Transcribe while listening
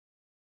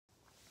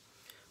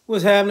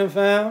What's happening,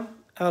 fam?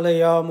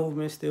 L.A.R.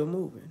 movement still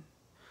moving.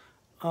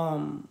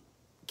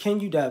 Can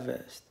you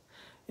divest?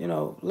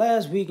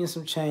 Last week and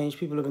some change,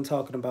 people have been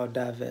talking about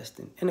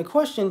divesting. And the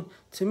question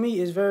to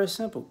me is very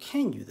simple.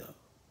 Can you, though?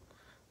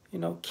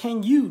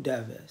 Can you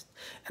divest?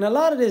 And a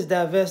lot of this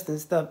divesting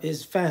stuff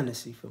is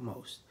fantasy for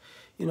most.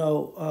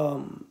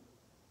 The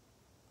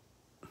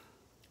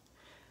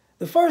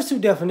first two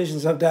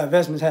definitions of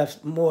divestments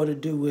have more to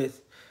do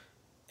with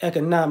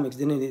economics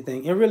than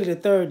anything. And really the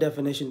third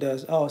definition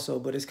does also,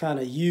 but it's kind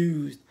of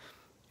used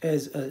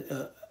as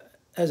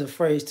a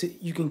phrase to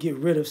you can get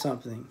rid of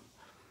something.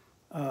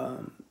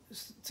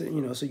 So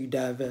you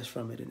divest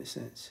from it in a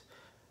sense.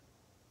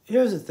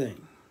 Here's the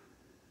thing.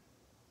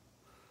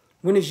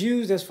 When it's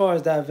used as far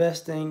as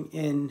divesting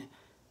and,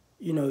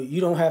 you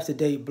don't have to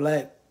date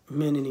black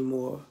men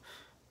anymore,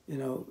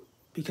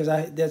 because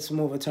that's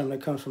more of a term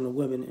that comes from the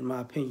women, in my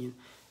opinion.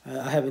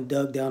 I haven't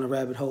dug down a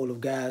rabbit hole of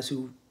guys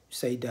who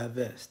say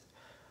divest.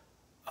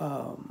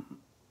 The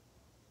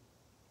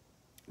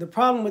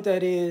problem with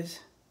that is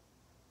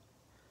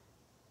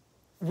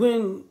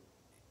when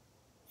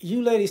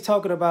you ladies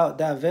talking about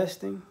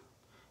divesting,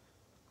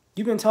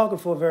 you've been talking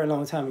for a very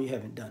long time and you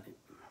haven't done it.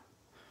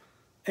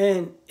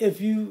 And if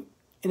you've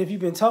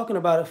been talking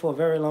about it for a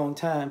very long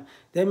time,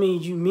 that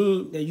means you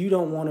mean that you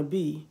don't want to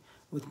be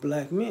with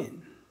black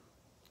men.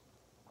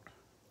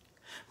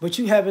 But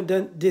you haven't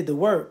did the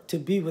work to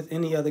be with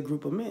any other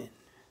group of men.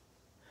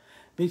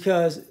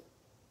 Because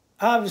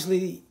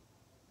obviously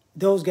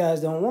those guys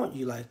don't want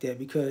you like that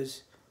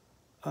because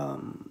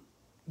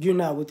you're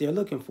not what they're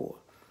looking for.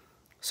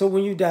 So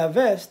when you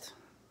divest,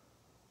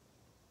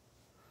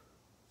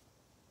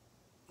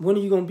 when are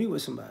you going to be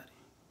with somebody?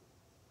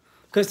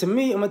 Because to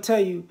me, I'm going to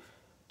tell you,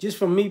 just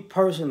from me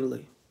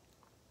personally,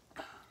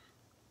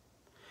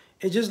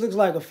 it just looks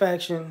like a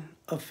faction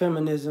of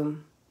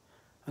feminism,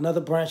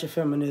 another branch of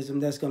feminism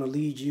that's going to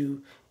lead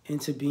you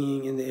into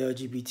being in the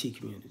LGBT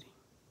community.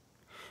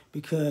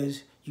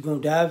 Because you're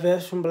going to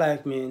divest from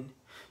black men.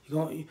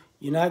 You're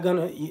not going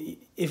to,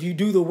 if you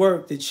do the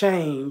work to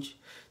change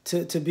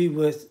to be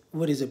with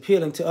what is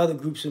appealing to other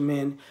groups of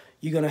men,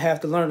 you're going to have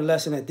to learn the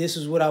lesson that this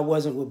is what I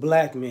wasn't with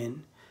black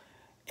men.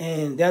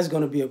 And that's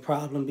going to be a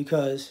problem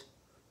because,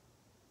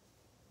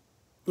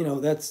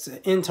 that's an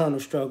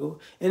internal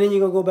struggle. And then you're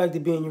going to go back to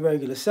being your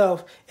regular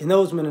self, and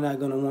those men are not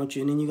going to want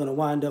you. And then you're going to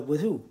wind up with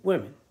who?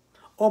 Women.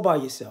 All by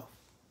yourself.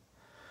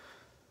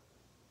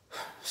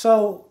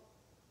 So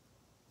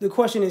the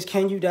question is,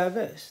 can you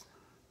divest?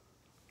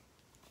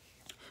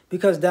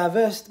 Because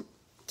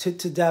to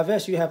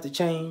divest, you have to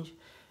change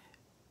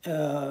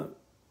and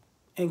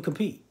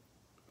compete.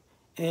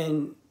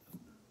 And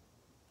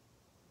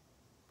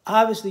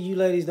obviously you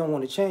ladies don't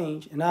want to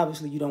change, and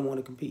obviously you don't want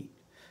to compete.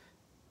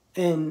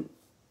 And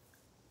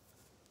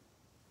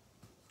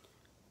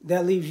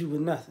that leaves you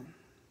with nothing.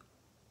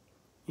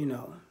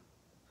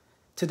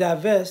 To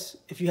divest,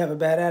 if you have a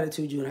bad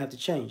attitude, you're going to have to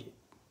change it.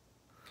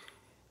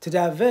 To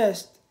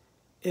divest,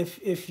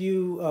 if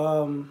you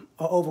are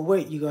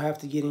overweight, you're going to have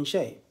to get in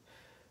shape.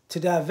 To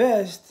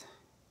divest,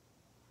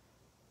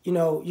 you're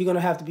going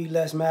to have to be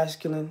less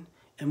masculine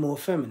and more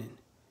feminine.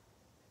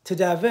 To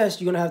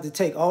divest, you're going to have to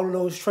take all of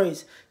those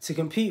traits to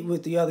compete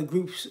with the other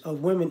groups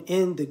of women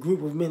in the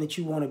group of men that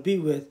you want to be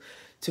with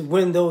to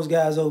win those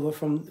guys over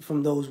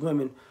from those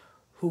women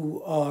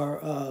who are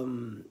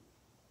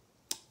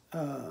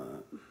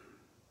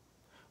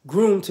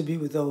groomed to be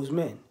with those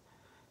men.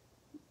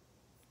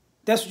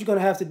 That's what you're going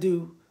to have to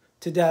do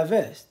to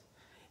divest.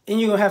 And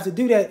you're going to have to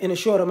do that in a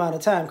short amount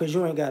of time because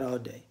you ain't got all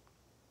day.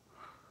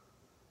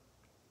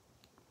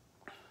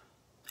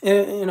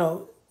 And,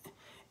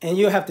 and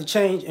you'll have to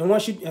change. And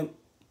once you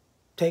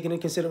take into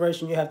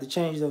consideration, you have to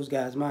change those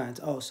guys' minds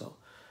also,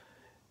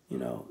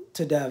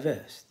 to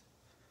divest.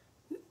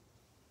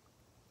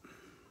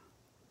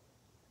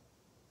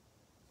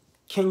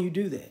 Can you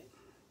do that?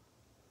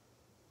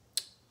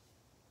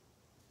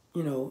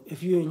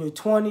 If you're in your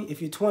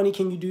 20,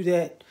 can you do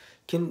that?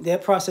 Can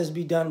that process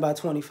be done by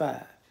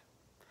 25?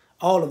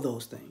 All of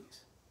those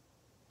things.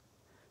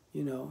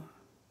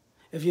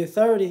 If you're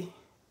 30,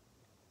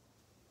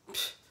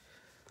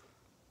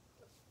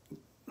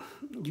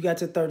 you got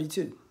to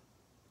 32. You know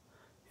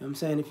what I'm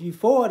saying? If you're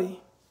 40,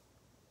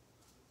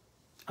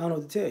 I don't know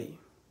what to tell you.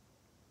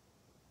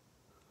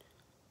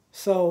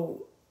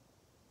 So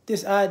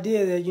this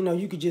idea that,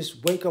 you could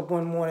just wake up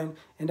one morning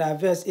and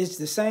divest, it's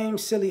the same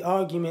silly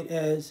argument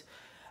as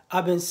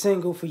I've been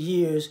single for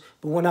years,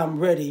 but when I'm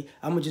ready,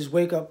 I'm going to just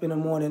wake up in the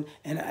morning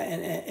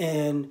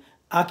and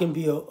I can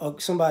be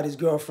somebody's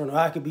girlfriend, or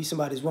I could be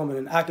somebody's woman,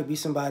 and I could be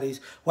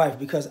somebody's wife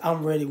because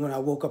I'm ready when I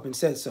woke up and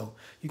said so.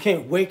 You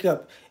can't wake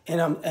up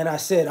and I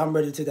said I'm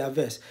ready to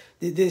divest.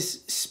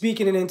 This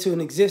speaking it into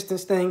an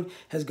existence thing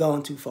has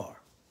gone too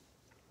far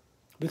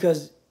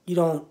because you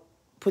don't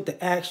put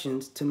the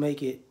actions to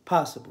make it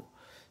possible.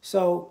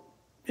 So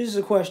this is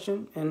a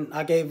question, and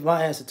I gave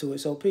my answer to it,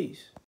 so peace.